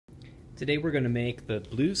Today we're going to make the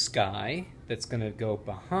blue sky that's going to go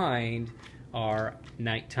behind our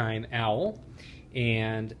nighttime owl.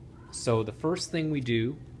 And so the first thing we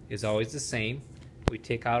do is always the same. We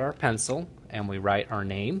take out our pencil and we write our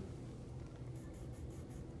name.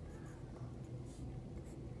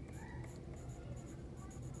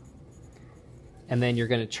 And then you're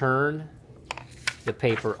going to turn the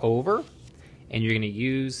paper over and you're going to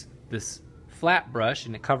use this flat brush,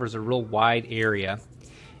 and it covers a real wide area.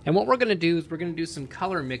 And what we're going to do is we're going to do some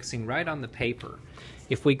color mixing right on the paper.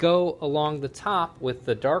 If we go along the top with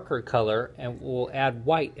the darker color, and we'll add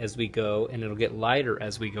white as we go, and it'll get lighter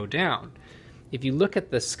as we go down. If you look at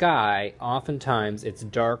the sky, oftentimes it's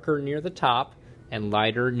darker near the top and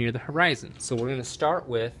lighter near the horizon. So we're going to start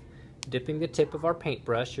with dipping the tip of our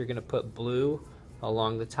paintbrush. You're going to put blue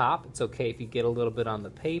along the top. It's okay if you get a little bit on the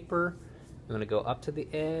paper. I'm going to go up to the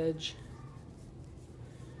edge,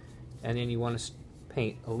 and then you want to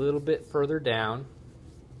paint a little bit further down,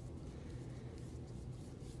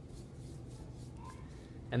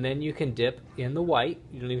 and then you can dip in the white.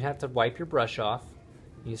 You don't even have to wipe your brush off.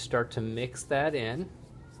 You start to mix that in,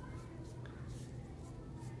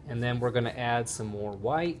 and then we're going to add some more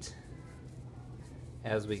white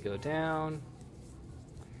as we go down.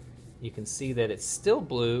 You can see that it's still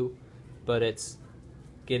blue, but it's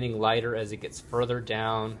getting lighter as it gets further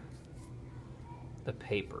down the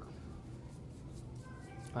paper.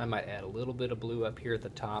 I might add a little bit of blue up here at the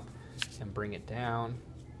top and bring it down.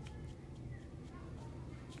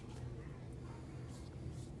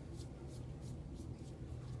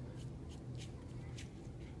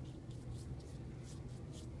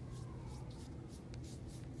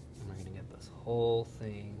 And we're going to get this whole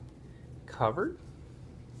thing covered.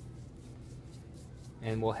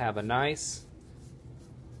 And we'll have a nice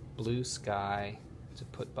blue sky to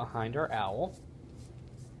put behind our owl.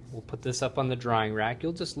 We'll put this up on the drying rack.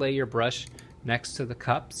 You'll just lay your brush next to the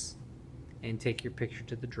cups and take your picture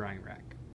to the drying rack.